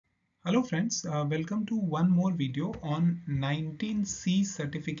Hello friends, welcome to one more video on 19C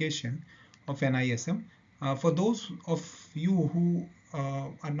certification of NISM. For those of you who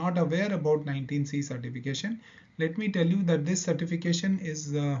are not aware about 19C certification, let me tell you that this certification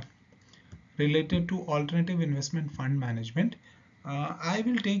is related to alternative investment fund management. I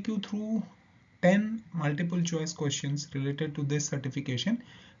will take you through 10 multiple choice questions related to this certification.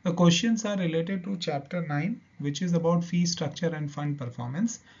 The questions are related to chapter 9, which is about fee structure and fund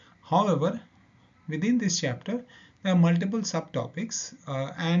performance. However, within this chapter, there are multiple subtopics,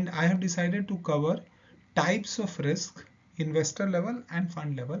 and I have decided to cover types of risk, investor level and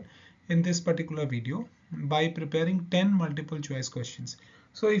fund level in this particular video by preparing 10 multiple choice questions.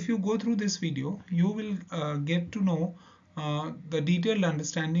 So if you go through this video, you will get to know the detailed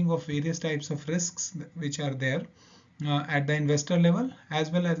understanding of various types of risks which are there at the investor level as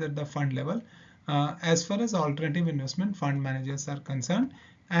well as at the fund level as far as alternative investment fund managers are concerned.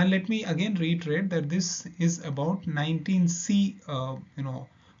 And let me again reiterate that this is about 19C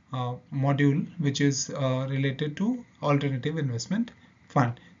module, which is related to alternative investment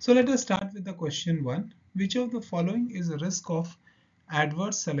fund. So let us start with the question 1. Which of the following is a risk of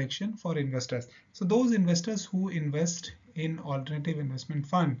adverse selection for investors? So those investors who invest in alternative investment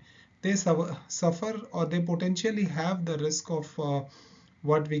fund, they suffer or they potentially have the risk of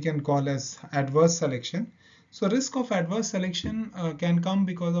what we can call as adverse selection. So risk of adverse selection can come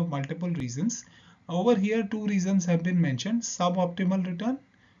because of multiple reasons. Over here, two reasons have been mentioned: suboptimal return,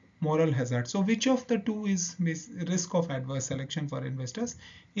 moral hazard. So which of the two is risk of adverse selection for investors?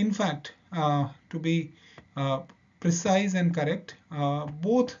 In fact, to be precise and correct,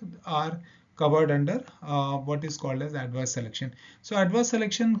 both are covered under what is called as adverse selection. So adverse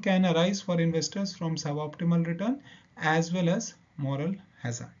selection can arise for investors from suboptimal return as well as moral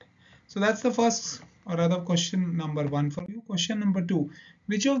hazard. So that's the first or rather question number 1 for you. Question number 2,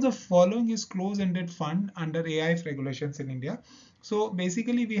 which of the following is close-ended fund under AIF regulations in India? So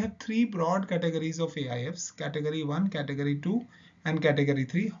basically we have three broad categories of AIFs: category 1, category 2 and category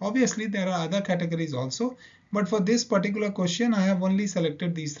 3. Obviously there are other categories also, but for this particular question I have only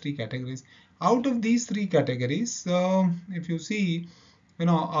selected these three categories. Out of these three categories, if you see,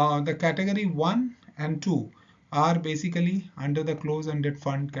 the category 1 and 2 are basically under the close-ended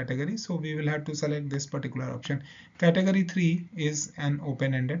fund category, so we will have to select this particular option. Category 3 is an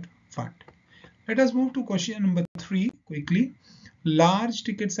open-ended fund. Let us move to question number 3 quickly. Large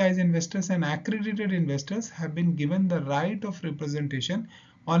ticket size investors and accredited investors have been given the right of representation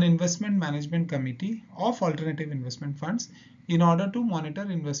on investment management committee of alternative investment funds in order to monitor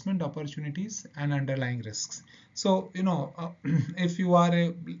investment opportunities and underlying risks. So, if you are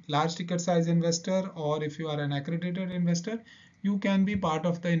a large ticket size investor or if you are an accredited investor, you can be part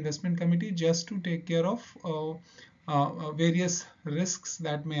of the investment committee just to take care of various risks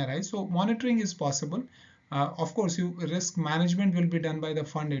that may arise. So monitoring is possible. Of course, risk management will be done by the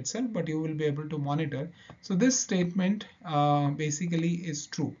fund itself, but you will be able to monitor. So this statement basically is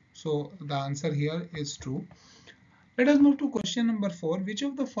true. So the answer here is true. Let us move to question number 4. Which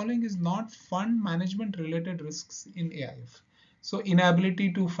of the following is not fund management related risks in AIF? So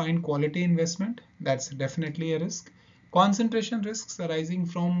inability to find quality investment, that's definitely a risk. Concentration risks arising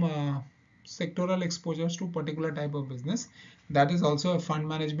from sectoral exposures to particular type of business, that is also a fund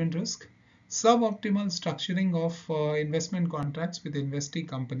management risk. Suboptimal structuring of investment contracts with investee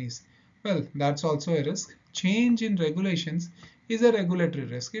companies, well, that's also a risk. Change in regulations is a regulatory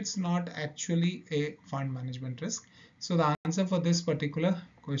risk. It's not actually a fund management risk. So the answer for this particular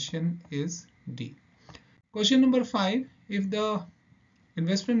question is D. Question number 5. If the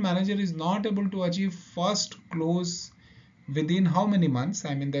investment manager is not able to achieve first close within how many months?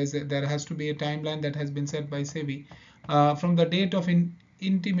 I mean, there has to be a timeline that has been set by SEBI. From the date of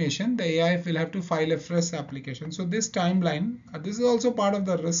intimation, the AIF will have to file a fresh application. So this timeline, this is also part of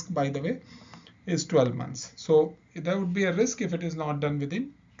the risk, by the way, is 12 months. So there would be a risk if it is not done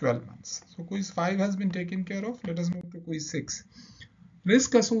within 12 months. So quiz 5 has been taken care of. Let us move to quiz 6.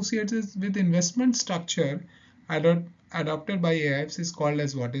 Risk associated with investment structure adopted by AIFs is called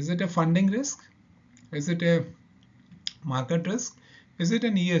as what? Is it a funding risk? Is it a market risk? Is it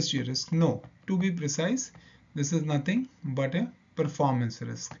an ESG risk? No. To be precise, this is nothing but a performance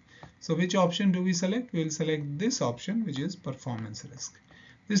risk. So which option do we select? We will select this option, which is performance risk.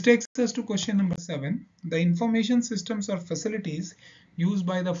 This takes us to question number 7. The information systems or facilities used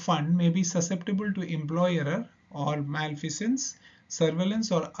by the fund may be susceptible to employee error or malfeasance,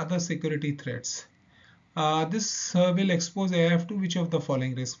 surveillance or other security threats. This will expose AIF to which of the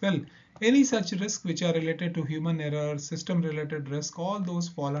following risks? Well, any such risk which are related to human error, system related risk, all those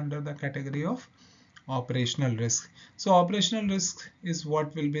fall under the category of Operational risk. So operational risk is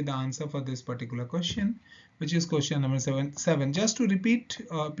what will be the answer for this particular question, which is question number 7. Just to repeat,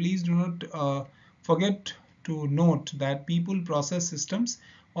 please do not forget to note that people, process, systems,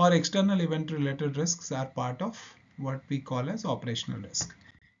 or external event related risks are part of what we call as operational risk.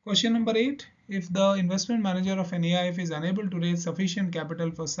 Question number 8. If the investment manager of an AIF is unable to raise sufficient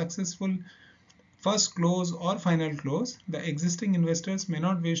capital for successful first close or final close, the existing investors may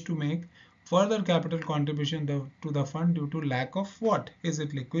not wish to make further capital contribution to the fund due to lack of what? Is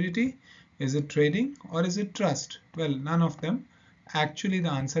it liquidity? Is it trading? Or is it trust? Well, none of them. Actually,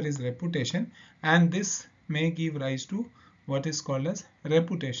 the answer is reputation, and this may give rise to what is called as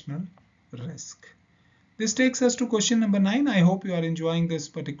reputational risk. This takes us to question number 9. I hope you are enjoying this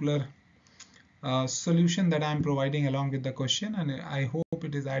particular solution that I am providing along with the question, and I hope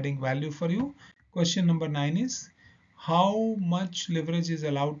it is adding value for you. Question number 9 is, how much leverage is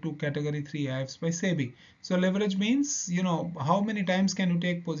allowed to category 3 AIFs by SEBI? So leverage means, how many times can you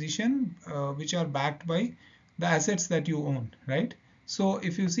take position which are backed by the assets that you own, right? So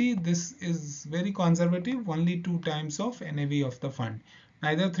if you see, this is very conservative, only 2 times of NAV of the fund,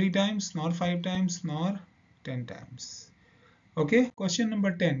 neither 3 times, nor 5 times, nor 10 times. Okay, question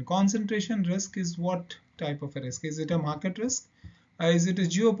number 10. Concentration risk is what type of a risk? Is it a market risk? Is it a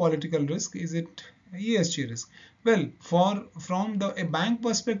geopolitical risk? Is it ESG risk? Well, from a bank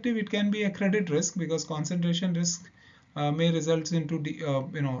perspective, it can be a credit risk, because concentration risk may result into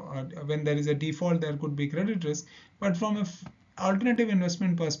when there is a default, there could be credit risk. But from a alternative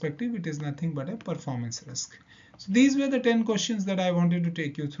investment perspective, it is nothing but a performance risk. So these were the 10 questions that I wanted to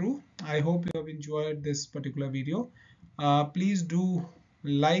take you through. I hope you have enjoyed this particular video. Please do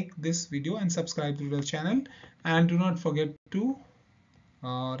like this video and subscribe to the channel, and do not forget to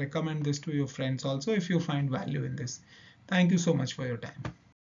recommend this to your friends also if you find value in this. Thank you so much for your time.